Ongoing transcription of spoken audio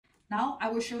Now I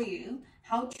will show you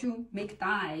how to make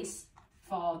dies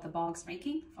for the box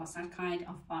making for some kind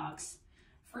of box.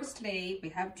 Firstly, we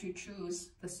have to choose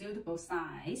the suitable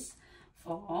size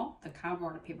for the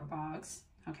cardboard paper box.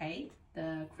 Okay,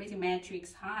 the Creasing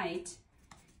Matrix height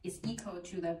is equal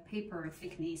to the paper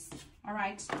thickness. All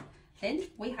right, then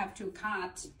we have to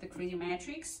cut the Creasing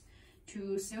Matrix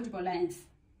to suitable length.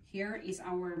 Here is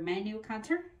our manual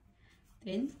cutter.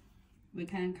 Then we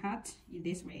can cut in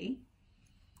this way.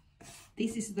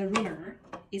 This is the ruler.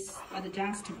 It's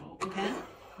adjustable.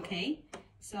 Okay.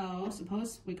 So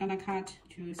suppose we're gonna cut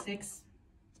to 6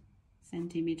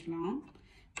 centimeters long.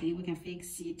 Then we can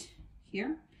fix it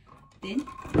here. Then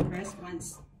press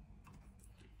once.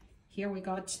 Here we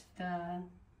got the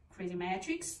Creasing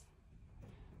Matrix.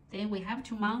 Then we have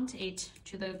to mount it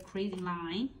to the creasing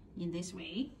line in this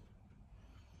way.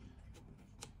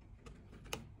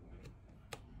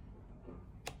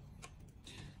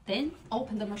 Then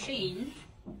open the machine.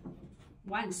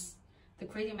 Once the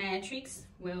Creasing Matrix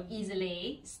will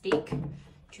easily stick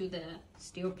to the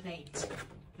steel plate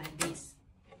like this.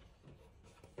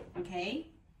 Okay.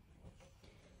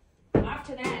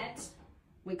 After that,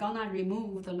 we're gonna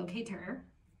remove the locator.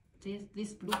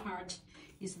 This blue part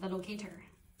is the locator.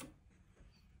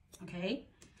 Okay.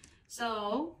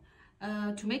 So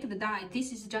to make the die,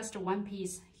 this is just one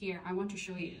piece here. I want to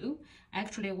show you.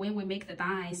 Actually, when we make the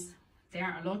dies, there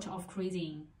are a lot of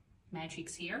creasing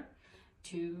matrix here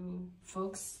to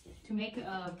make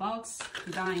a box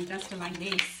die just like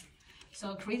this.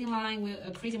 So creasing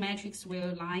matrix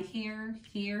will lie here,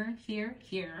 here, here,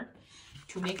 here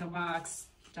to make a box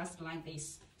just like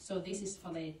this. So this is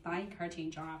for the die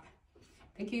cutting job.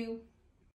 Thank you.